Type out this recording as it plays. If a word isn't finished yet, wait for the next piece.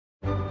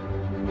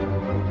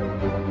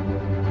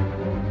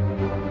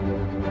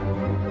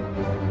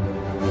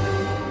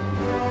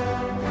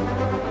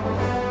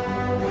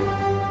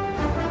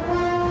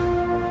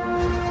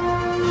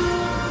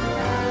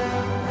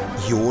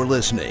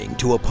listening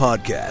to a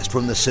podcast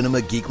from the Cinema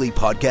Geekly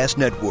Podcast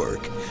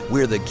Network.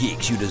 We're the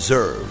geeks you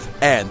deserve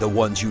and the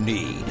ones you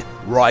need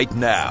right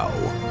now.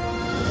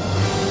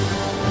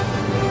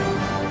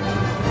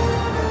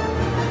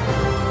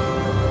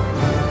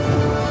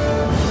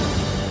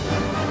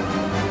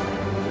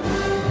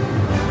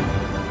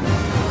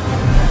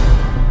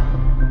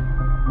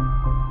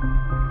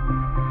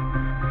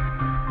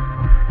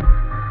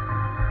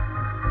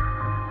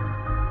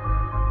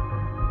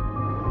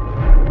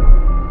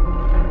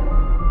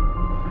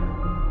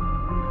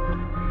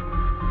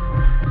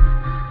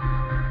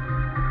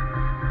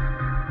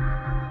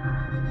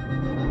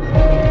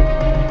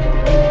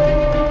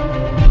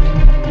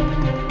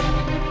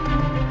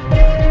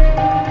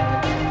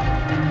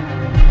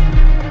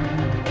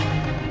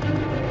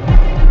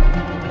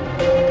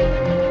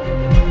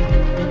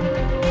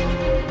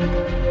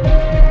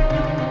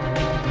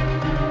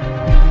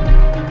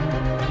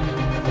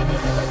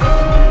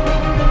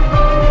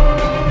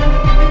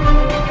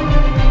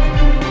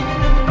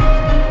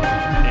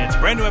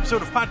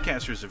 Of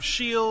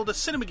S.H.I.E.L.D.,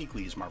 Cinema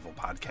Geekly's Marvel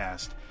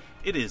podcast.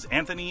 It is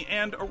Anthony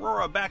and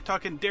Aurora back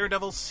talking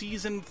Daredevil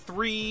Season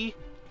 3,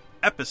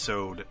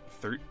 Episode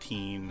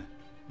 13,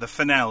 the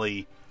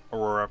finale,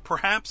 Aurora,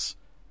 perhaps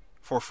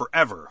for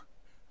forever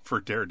for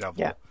Daredevil.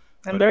 Yeah,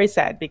 I'm very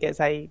sad because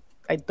I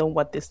don't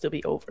want this to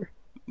be over.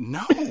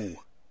 No!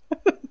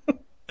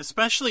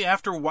 Especially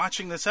after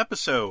watching this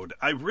episode.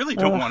 I really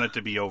don't want it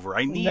to be over.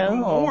 I need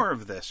more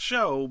of this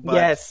show, but...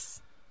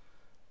 Yes.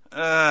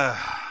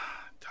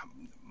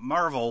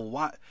 Marvel,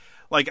 what?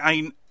 Like,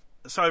 I've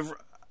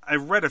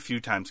read a few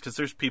times, because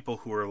there's people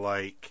who are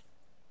like,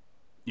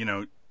 you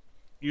know,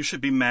 you should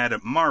be mad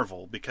at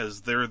Marvel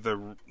because they're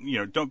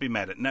don't be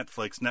mad at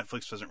Netflix.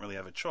 Netflix doesn't really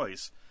have a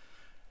choice.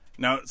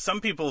 Now,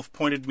 some people have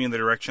pointed me in the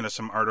direction of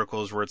some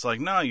articles where it's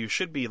like, no, you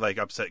should be like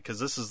upset because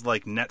this is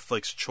like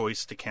Netflix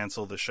choice to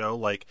cancel the show.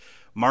 Like,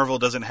 Marvel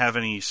doesn't have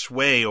any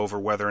sway over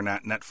whether or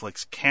not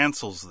Netflix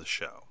cancels the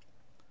show.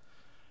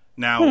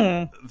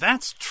 Now,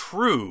 that's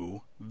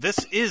true.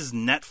 This is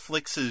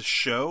Netflix's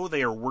show.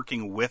 They are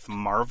working with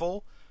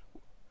Marvel.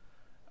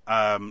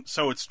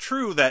 So it's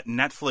true that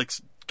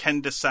Netflix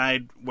can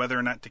decide whether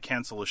or not to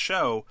cancel a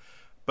show.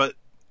 But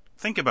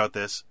think about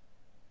this.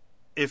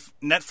 If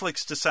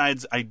Netflix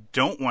decides, I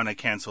don't want to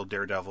cancel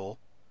Daredevil,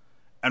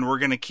 and we're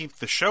going to keep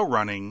the show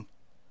running,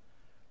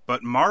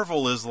 but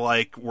Marvel is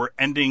like, we're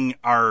ending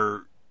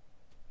our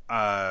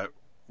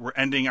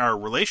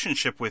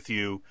relationship with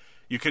you.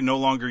 You can no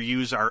longer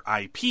use our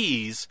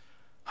IPs.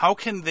 How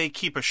can they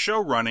keep a show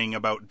running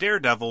about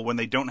Daredevil when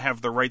they don't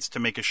have the rights to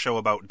make a show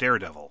about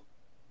Daredevil?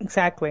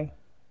 Exactly.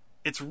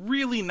 It's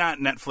really not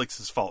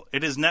Netflix's fault.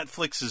 It is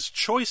Netflix's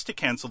choice to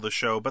cancel the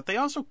show, but they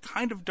also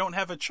kind of don't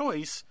have a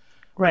choice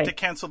to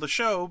cancel the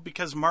show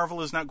because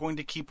Marvel is not going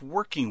to keep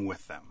working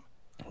with them.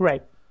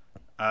 Right.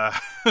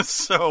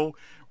 So,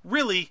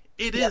 really,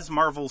 it is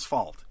Marvel's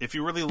fault. If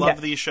you really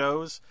love these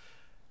shows...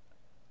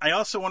 I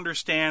also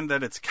understand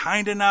that it's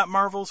kind of not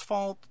Marvel's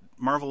fault.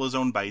 Marvel is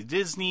owned by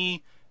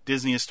Disney.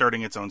 Disney is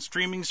starting its own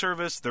streaming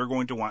service. They're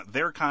going to want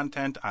their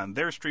content on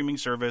their streaming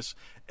service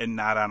and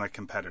not on a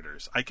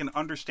competitor's. I can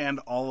understand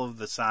all of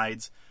the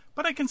sides,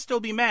 but I can still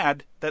be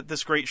mad that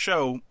this great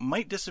show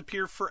might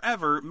disappear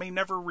forever, may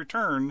never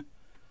return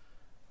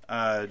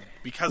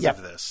because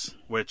of this,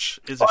 which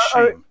is a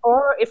shame.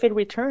 Or if it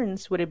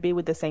returns, would it be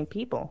with the same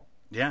people?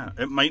 Yeah,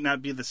 it might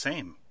not be the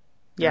same.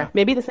 Yeah,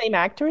 maybe the same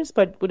actors,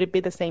 but would it be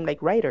the same,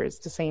 like, writers?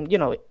 The same,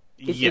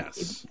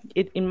 yes.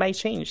 It might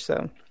change,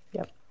 so,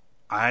 yeah.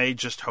 I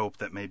just hope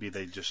that maybe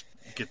they just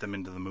get them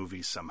into the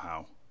movies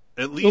somehow.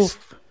 At least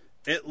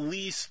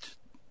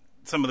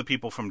some of the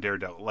people from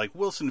Daredevil. Like,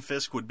 Wilson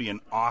Fisk would be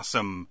an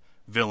awesome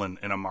villain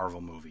in a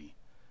Marvel movie.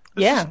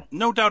 There's just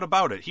no doubt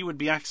about it. He would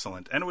be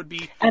excellent, and it would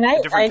be a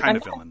different kind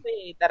of villain.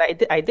 That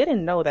I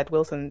didn't know that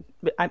Wilson...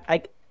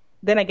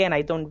 then again,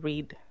 I don't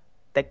read,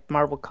 like,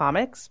 Marvel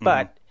comics,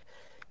 but...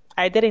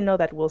 I didn't know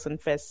that Wilson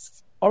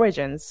Fisk's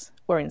origins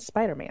were in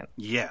Spider-Man.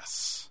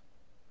 Yes.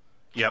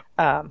 Yep.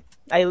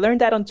 I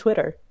learned that on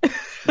Twitter.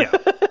 Yeah.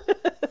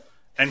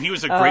 And he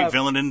was a great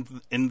villain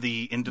in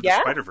the Into the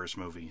Spider-Verse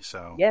movie.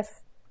 So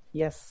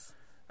Yes.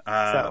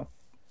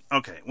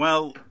 Okay.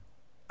 Well,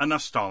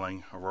 enough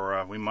stalling,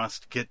 Aurora. We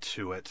must get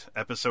to it.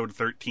 Episode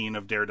 13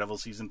 of Daredevil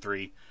Season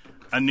 3.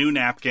 A New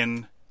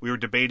Napkin. We were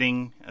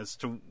debating as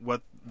to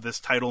what this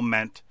title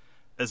meant.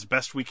 As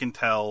best we can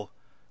tell,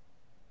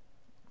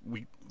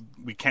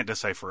 we can't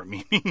decipher a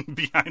meaning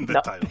behind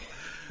the title.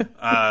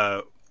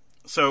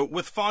 So,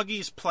 with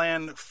Foggy's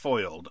plan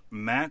foiled,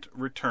 Matt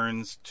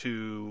returns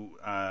to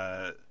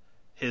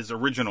his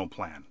original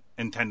plan,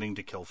 intending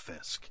to kill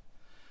Fisk.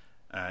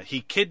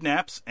 He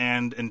kidnaps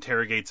and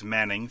interrogates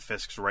Manning,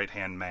 Fisk's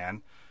right-hand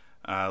man,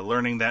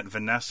 learning that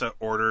Vanessa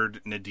ordered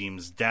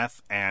Nadim's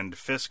death and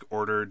Fisk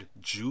ordered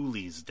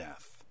Julie's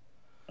death,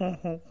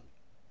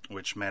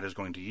 which Matt is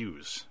going to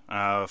use.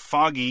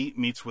 Foggy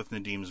meets with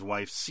Nadim's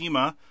wife,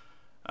 Seema,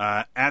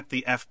 at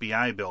the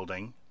FBI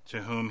building,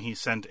 to whom he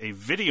sent a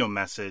video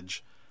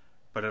message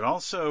but it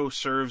also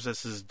serves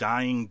as his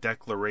dying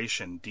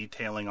declaration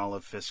detailing all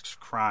of Fisk's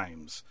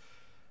crimes.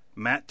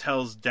 Matt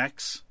tells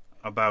Dex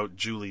about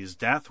Julie's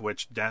death,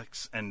 which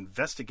Dex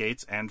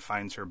investigates and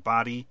finds her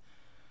body.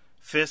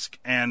 Fisk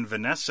and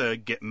Vanessa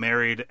get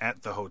married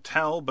at the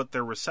hotel, but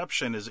their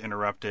reception is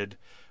interrupted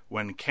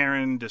when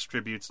Karen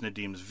distributes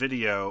Nadim's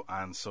video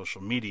on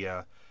social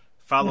media,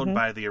 followed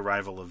by the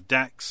arrival of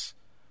Dex.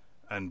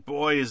 And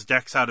boy, is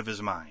Dex out of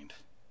his mind.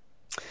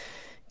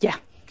 Yeah.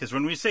 Because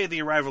when we say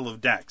the arrival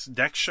of Dex,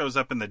 Dex shows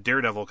up in the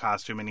Daredevil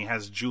costume and he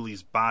has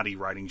Julie's body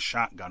riding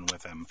shotgun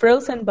with him.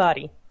 Frozen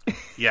body.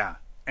 Yeah.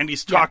 And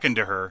he's talking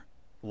to her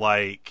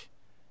like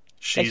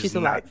she's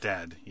not alive.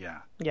 dead.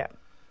 Yeah. Yeah.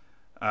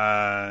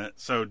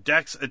 So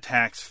Dex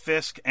attacks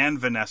Fisk and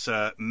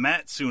Vanessa.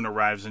 Matt soon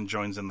arrives and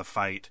joins in the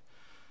fight.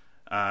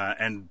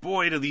 And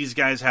boy, do these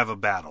guys have a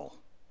battle.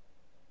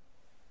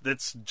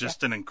 That's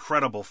just an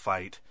incredible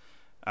fight.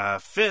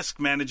 Fisk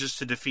manages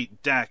to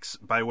defeat Dex,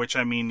 by which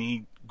I mean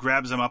he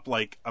grabs him up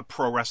like a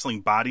pro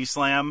wrestling body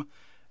slam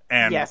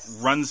and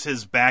runs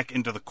his back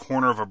into the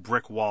corner of a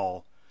brick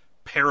wall,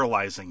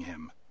 paralyzing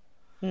him.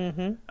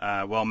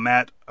 Well,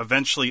 Matt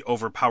eventually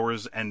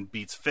overpowers and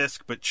beats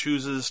Fisk, but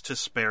chooses to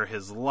spare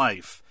his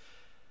life.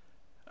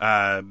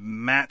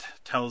 Matt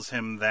tells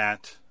him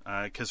that,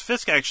 because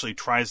Fisk actually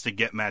tries to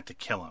get Matt to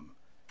kill him.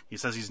 He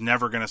says he's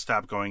never going to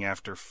stop going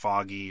after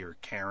Foggy or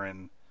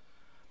Karen.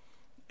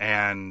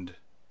 And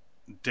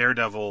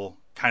Daredevil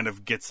kind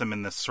of gets him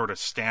in this sort of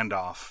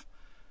standoff.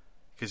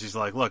 Because he's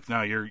like, look,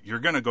 no, you're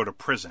going to go to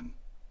prison.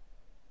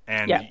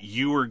 And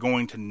you are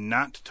going to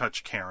not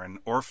touch Karen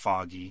or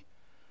Foggy.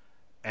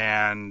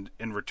 And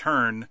in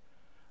return,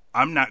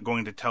 I'm not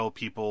going to tell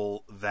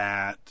people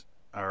that,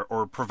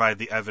 or provide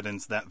the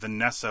evidence that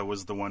Vanessa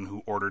was the one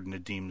who ordered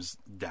Nadim's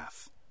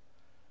death.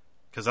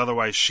 Because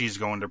otherwise she's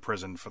going to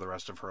prison for the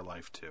rest of her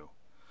life, too.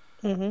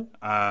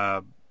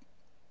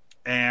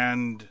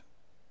 And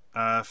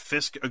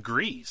Fisk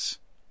agrees.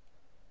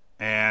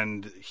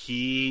 And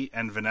he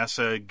and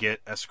Vanessa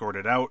get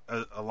escorted out,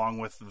 along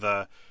with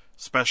the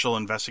special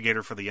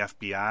investigator for the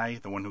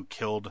FBI, the one who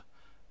killed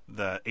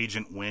the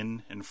Agent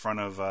Wynn in front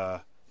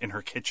of, in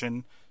her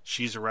kitchen.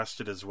 She's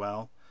arrested as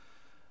well.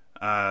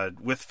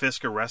 With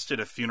Fisk arrested,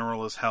 a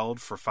funeral is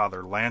held for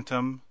Father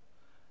Lantom.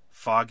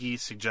 Foggy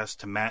suggests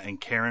to Matt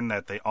and Karen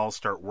that they all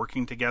start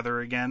working together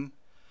again.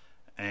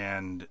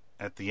 And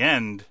at the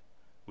end,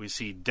 we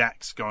see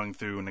Dex going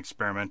through an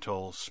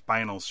experimental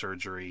spinal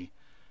surgery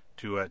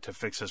to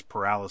fix his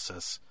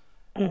paralysis.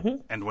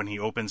 And when he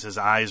opens his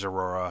eyes,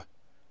 Aurora,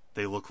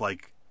 they look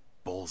like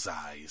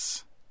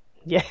bullseyes.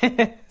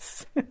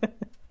 Yes.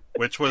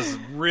 Which was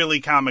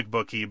really comic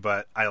booky,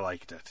 but I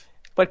liked it.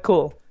 But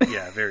cool.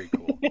 Yeah, very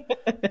cool.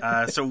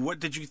 So what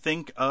did you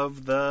think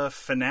of the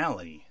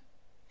finale?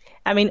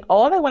 I mean,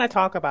 all I want to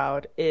talk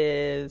about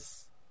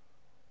is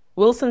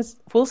Wilson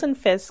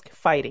Fisk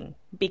fighting,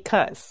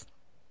 because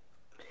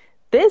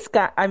this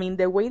guy, I mean,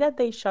 the way that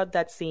they shot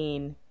that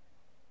scene,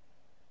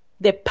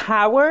 the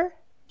power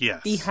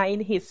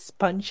behind his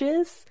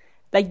punches,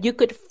 like you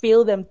could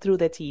feel them through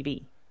the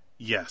TV.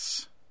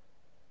 Yes.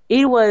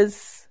 It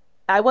was,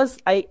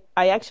 I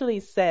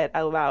actually said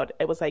out loud,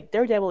 it was like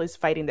Daredevil is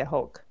fighting the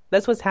Hulk.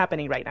 That's what's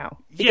happening right now.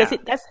 Because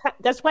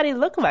that's what it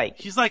looked like.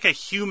 He's like a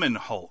human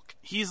Hulk.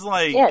 He's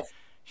like,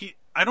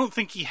 I don't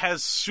think he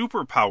has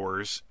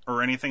superpowers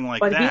or anything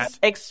like that. But he's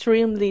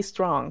extremely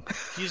strong.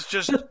 He's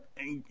just,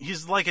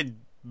 he's like a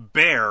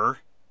bear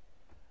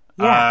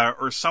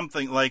or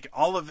something. Like,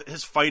 all of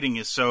his fighting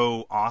is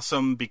so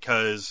awesome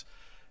because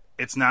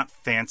it's not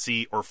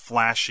fancy or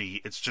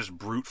flashy. It's just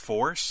brute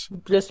force.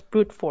 Just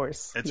brute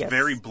force. It's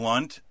very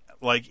blunt.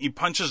 Like, he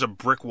punches a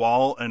brick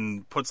wall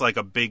and puts, like,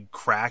 a big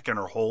crack and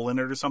or hole in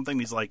it or something.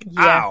 He's like,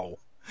 ow!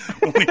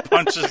 When he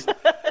punches...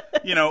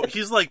 You know,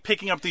 he's, like,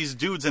 picking up these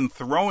dudes and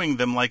throwing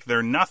them like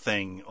they're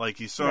nothing. Like,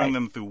 he's throwing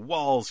them through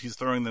walls. He's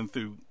throwing them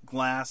through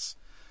glass.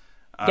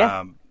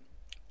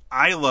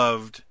 I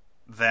loved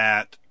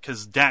that,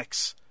 because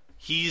Dex,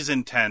 he's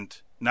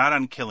intent not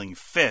on killing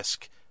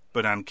Fisk,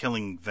 but on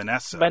killing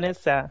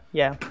Vanessa.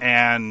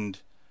 And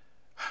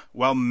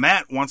while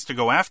Matt wants to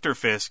go after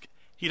Fisk,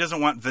 he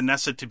doesn't want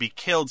Vanessa to be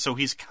killed, so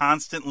he's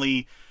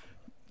constantly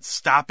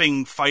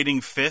stopping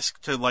fighting Fisk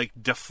to, like,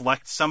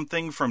 deflect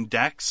something from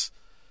Dex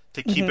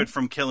to keep it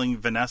from killing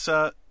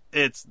Vanessa.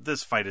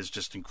 This fight is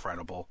just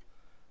incredible.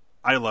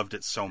 I loved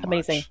it so much.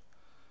 Amazing.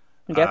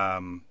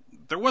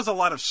 There was a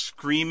lot of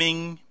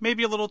screaming,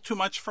 maybe a little too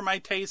much for my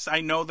taste.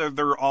 I know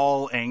they're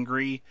all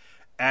angry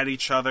at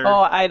each other.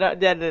 Oh, I don't.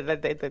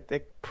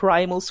 The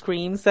primal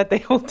screams that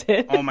they all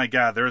did. Oh my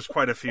God, there's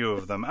quite a few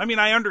of them. I mean,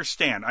 I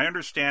understand. I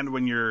understand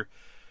when you're.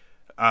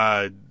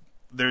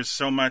 There's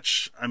so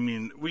much. I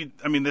mean,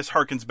 this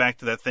harkens back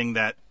to that thing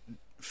that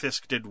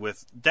Fisk did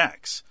with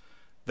Dex.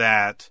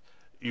 That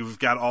you've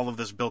got all of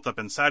this built up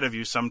inside of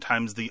you.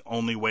 Sometimes the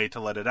only way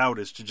to let it out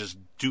is to just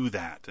do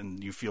that,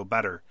 and you feel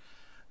better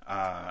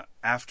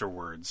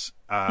afterwards.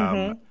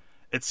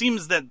 It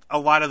seems that a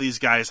lot of these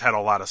guys had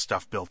a lot of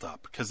stuff built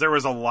up, because there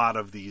was a lot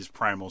of these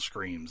primal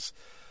screams.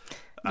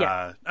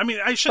 Yeah. I mean,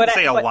 I shouldn't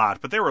say a but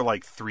lot, but there were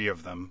like 3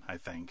 of them, I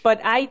think.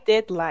 But I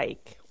did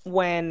like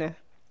when,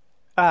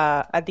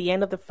 at the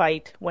end of the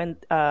fight, when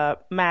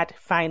Matt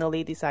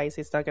finally decides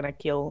he's not gonna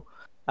kill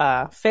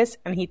Fisk,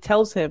 and he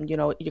tells him,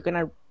 you're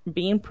gonna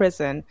be in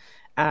prison,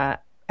 and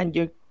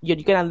you're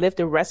gonna live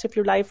the rest of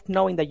your life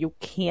knowing that you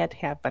can't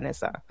have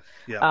Vanessa.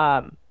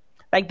 Yeah.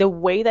 Like the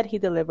way that he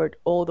delivered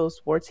all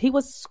those words, he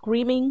was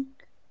screaming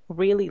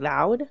really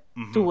loud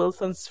to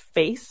Wilson's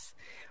face,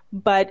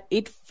 but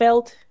it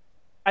felt.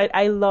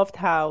 I loved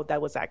how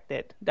that was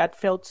acted. That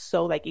felt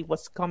so like it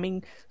was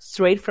coming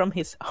straight from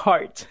his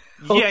heart.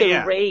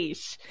 The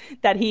rage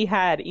that he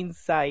had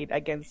inside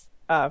against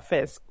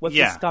Fisk was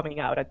just coming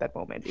out at that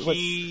moment.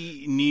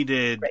 He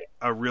needed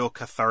a real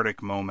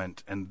cathartic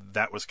moment, and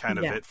that was kind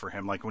of it for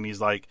him. Like when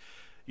he's like,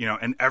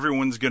 and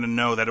everyone's going to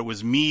know that it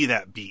was me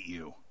that beat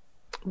you.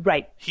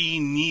 Right. He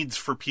needs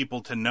for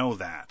people to know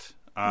that.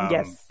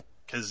 Yes.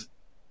 Because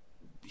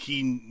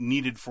he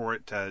needed for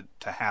it to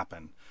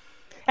happen.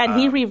 And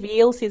he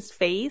reveals his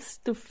face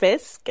to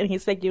Fisk, and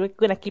he's like, "You're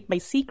going to keep my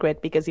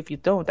secret, because if you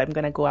don't, I'm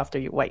going to go after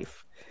your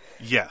wife."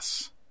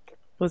 Yes. It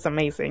was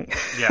amazing.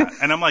 Yeah,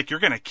 and I'm like, "You're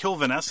going to kill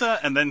Vanessa?"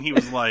 And then he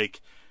was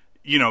like,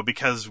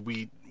 because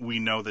we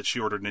know that she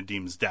ordered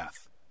Nadim's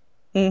death.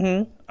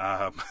 Mm-hmm.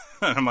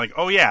 And I'm like,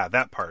 "Oh, yeah,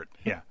 that part.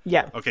 Yeah.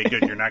 Yeah. Okay,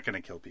 good. You're not going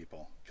to kill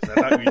people.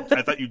 Because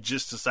I thought you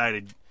just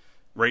decided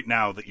right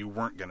now that you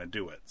weren't going to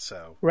do it.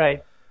 So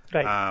Right.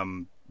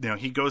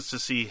 He goes to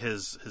see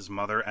his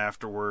mother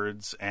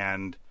afterwards,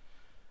 and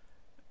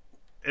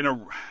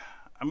I'm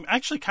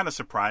actually kind of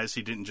surprised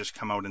he didn't just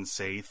come out and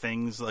say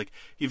things. Like,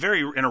 he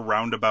in a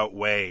roundabout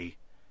way,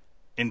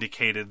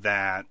 indicated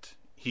that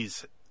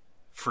he's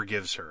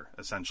forgives her,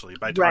 essentially,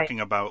 by talking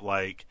about,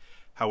 like,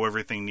 how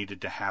everything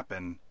needed to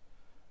happen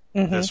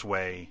this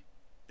way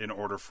in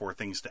order for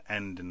things to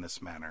end in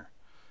this manner.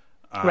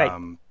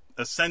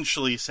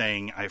 Essentially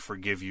saying, I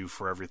forgive you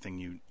for everything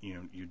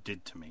you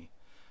did to me.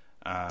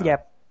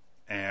 Yep.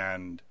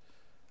 And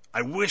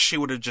I wish he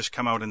would have just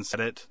come out and said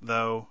it,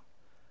 though.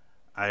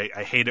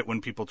 I hate it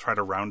when people try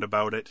to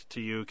roundabout it to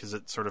you, because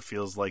it sort of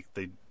feels like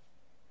they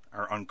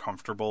are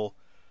uncomfortable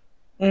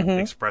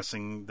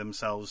expressing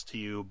themselves to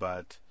you,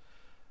 but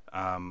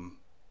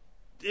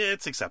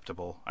it's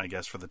acceptable, I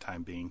guess, for the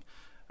time being.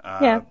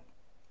 But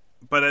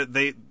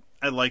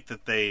I like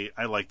that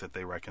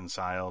they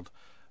reconciled.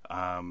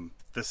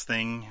 This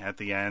thing at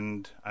the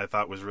end I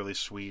thought was really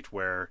sweet,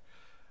 where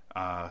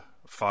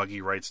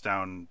Foggy writes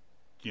down,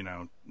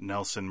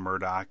 Nelson,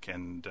 Murdoch,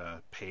 and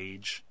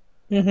Paige.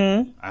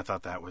 Mm-hmm. I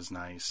thought that was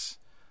nice.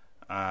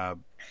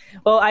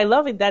 Well, I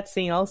love in that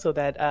scene also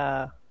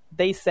that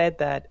they said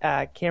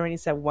that Karen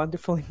is a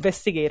wonderful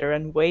investigator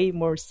and way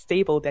more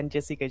stable than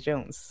Jessica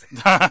Jones.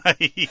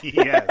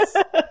 Yes.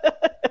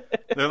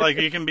 They're like,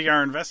 you can be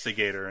our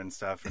investigator and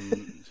stuff,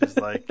 and she's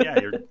like, yeah,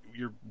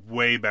 you're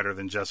way better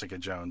than Jessica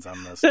Jones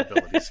on the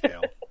stability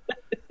scale.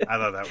 I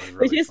thought that was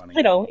really funny.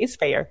 It's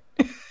fair.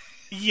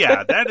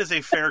 Yeah, that is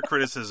a fair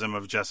criticism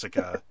of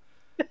Jessica.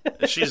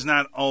 She's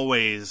not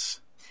always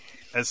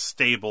as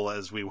stable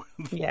as we would.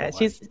 Yeah,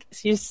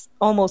 she's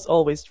almost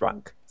always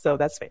drunk, so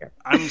that's fair.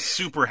 I'm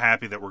super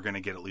happy that we're going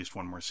to get at least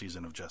one more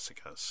season of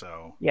Jessica.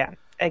 So yeah,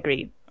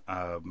 agreed.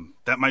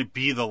 That might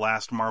be the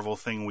last Marvel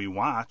thing we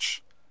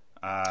watch.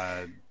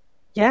 For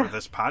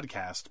this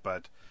podcast,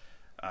 but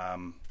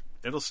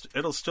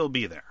it'll still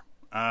be there.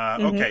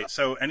 Okay,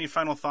 so any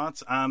final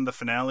thoughts on the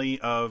finale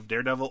of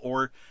Daredevil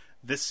or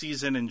this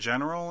season in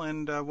general,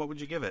 and what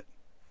would you give it?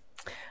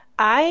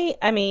 I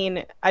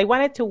mean, I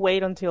wanted to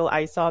wait until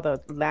I saw the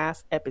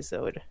last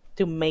episode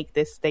to make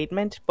this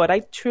statement, but I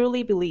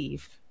truly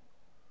believe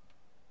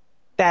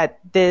that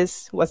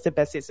this was the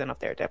best season of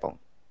Daredevil.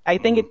 I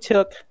think it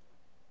took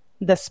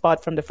the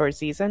spot from the first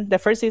season. The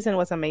first season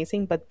was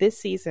amazing, but this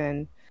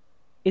season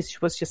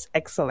was just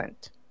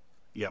excellent.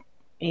 Yep.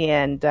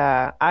 And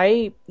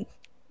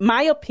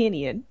my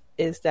opinion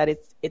is that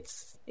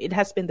it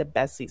has been the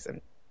best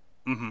season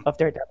of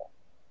Daredevil.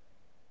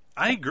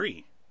 I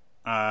agree.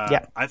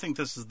 I think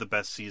this is the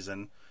best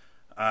season.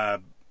 I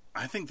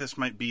think this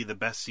might be the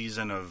best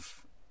season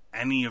of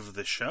any of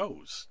the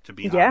shows, to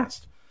be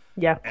honest.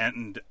 Yeah.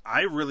 And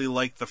I really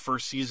liked the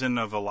first season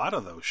of a lot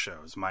of those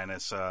shows,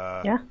 minus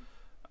Iron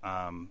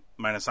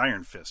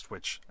Fist,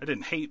 which I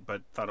didn't hate,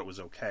 but thought it was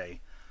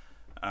okay.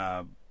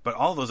 But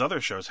all those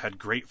other shows had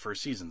great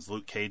first seasons.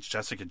 Luke Cage,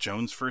 Jessica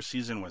Jones' first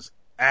season was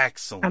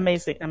excellent.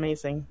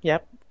 Amazing.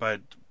 Yep.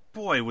 But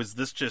boy, was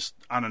this just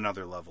on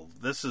another level.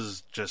 This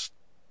is just,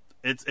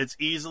 it's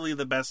easily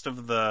the best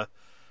of the,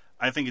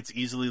 I think it's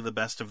easily the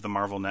best of the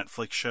Marvel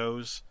Netflix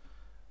shows.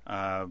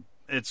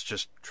 It's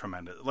just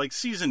tremendous. Like,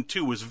 season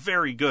 2 was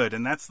very good,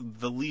 and that's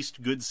the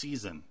least good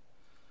season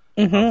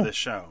of this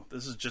show.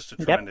 This is just a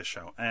tremendous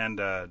show,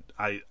 and I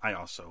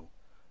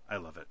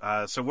love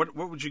it. So what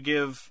would you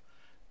give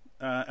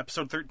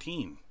episode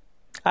 13?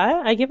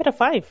 I give it a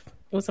 5.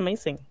 It was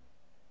amazing.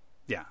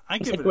 Yeah, it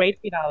was a great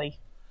finale.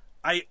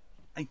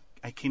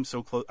 I came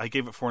so close. I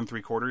gave it 4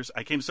 3/4.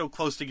 I came so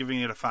close to giving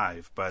it a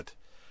 5, but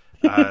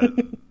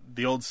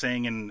the old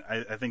saying, and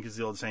I think as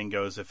the old saying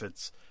goes,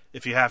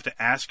 if you have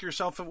to ask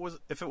yourself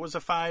if it was a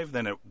 5,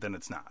 then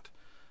it's not.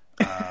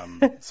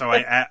 So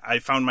I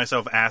found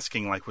myself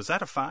asking, like, was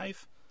that a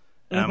 5?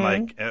 And I'm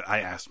like, I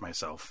asked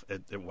myself,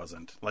 it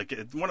wasn't. Like,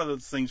 one of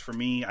those things for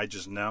me, I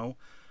just know.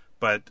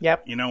 But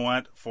you know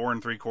what? 4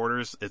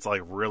 3/4, it's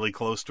like really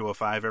close to a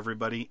 5,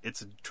 everybody.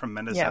 It's a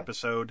tremendous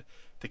episode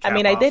to cap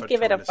I off did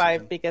give it a 5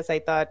 season. because I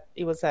thought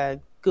it was a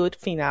good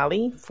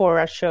finale for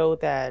a show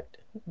that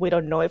we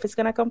don't know if it's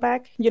going to come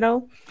back, you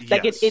know?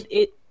 Like, Yes.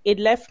 it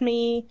left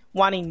me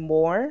wanting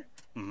more,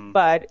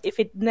 but if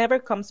it never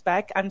comes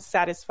back, I'm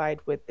satisfied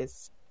with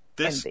this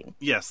ending.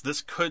 Yes,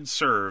 this could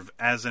serve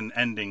as an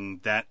ending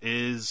that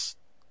is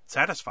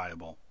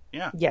satisfiable.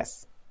 Yeah.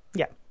 Yes.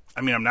 Yeah.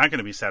 I mean, I'm not going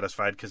to be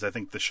satisfied because I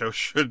think the show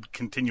should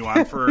continue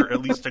on for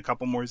at least a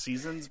couple more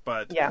seasons.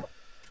 But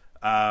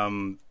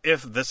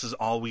if this is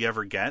all we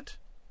ever get,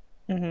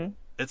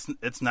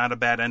 it's not a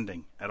bad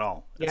ending at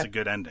all. It's a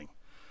good ending.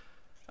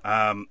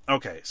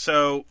 Okay,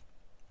 so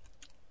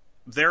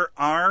there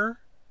are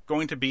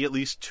going to be at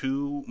least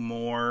 2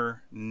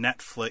 more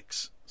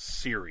Netflix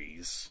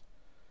series.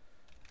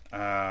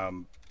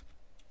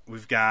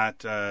 We've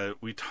got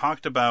we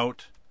talked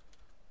about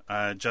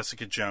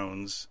Jessica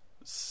Jones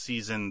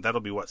season. That'll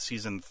be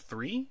season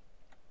 3?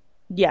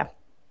 Yeah.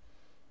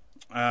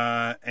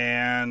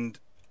 And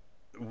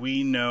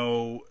we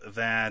know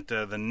that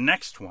the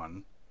next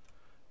one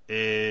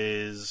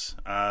is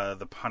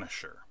The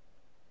Punisher.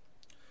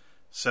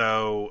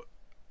 So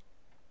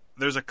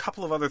there's a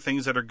couple of other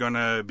things that are going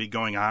to be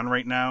going on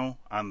right now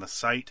on the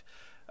site,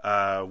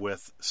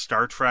 with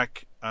Star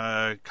Trek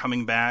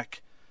coming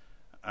back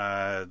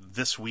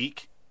this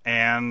week,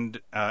 and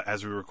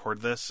as we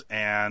record this,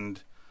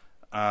 and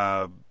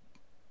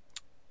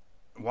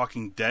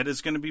Walking Dead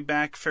is going to be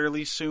back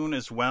fairly soon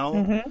as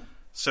well.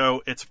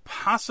 So it's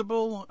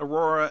possible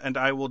Aurora and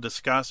I will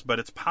discuss, but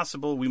it's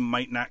possible we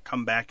might not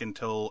come back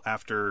until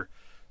after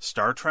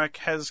Star Trek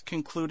has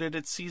concluded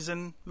its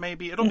season,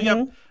 maybe. It'll be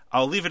up.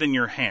 I'll leave it in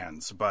your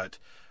hands, but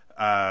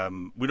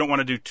we don't want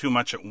to do too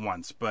much at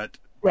once. But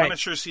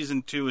Punisher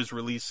Season 2 is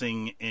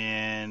releasing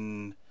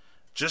in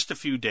just a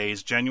few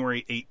days.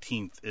 January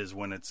 18th is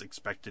when it's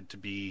expected to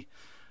be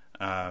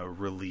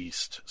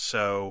released.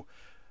 So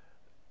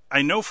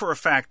I know for a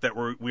fact that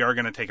we are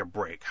going to take a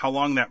break. How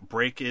long that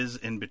break is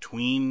in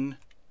between,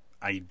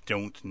 I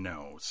don't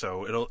know.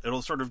 So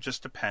it'll sort of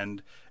just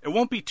depend. It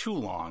won't be too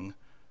long,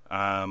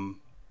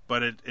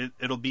 but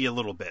it'll be a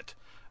little bit,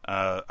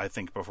 I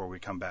think, before we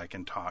come back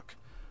and talk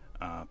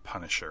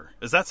Punisher.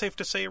 Is that safe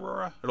to say,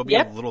 Aurora? It'll be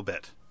a little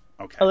bit.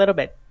 Okay. A little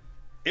bit.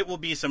 It will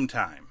be some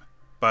time,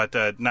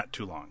 but not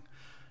too long.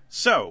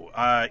 So,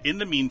 in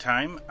the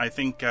meantime, I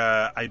think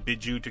I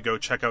bid you to go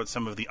check out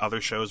some of the other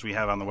shows we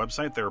have on the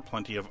website. There are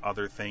plenty of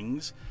other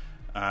things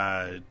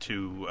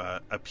to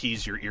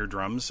appease your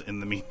eardrums in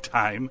the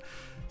meantime.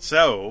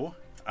 So,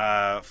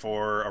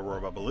 for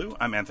Aurora Babaloo,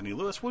 I'm Anthony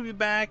Lewis. We'll be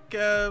back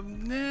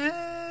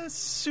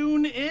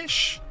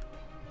soon-ish,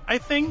 I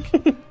think,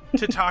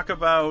 to talk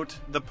about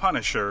The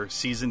Punisher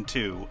Season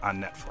 2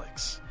 on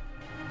Netflix.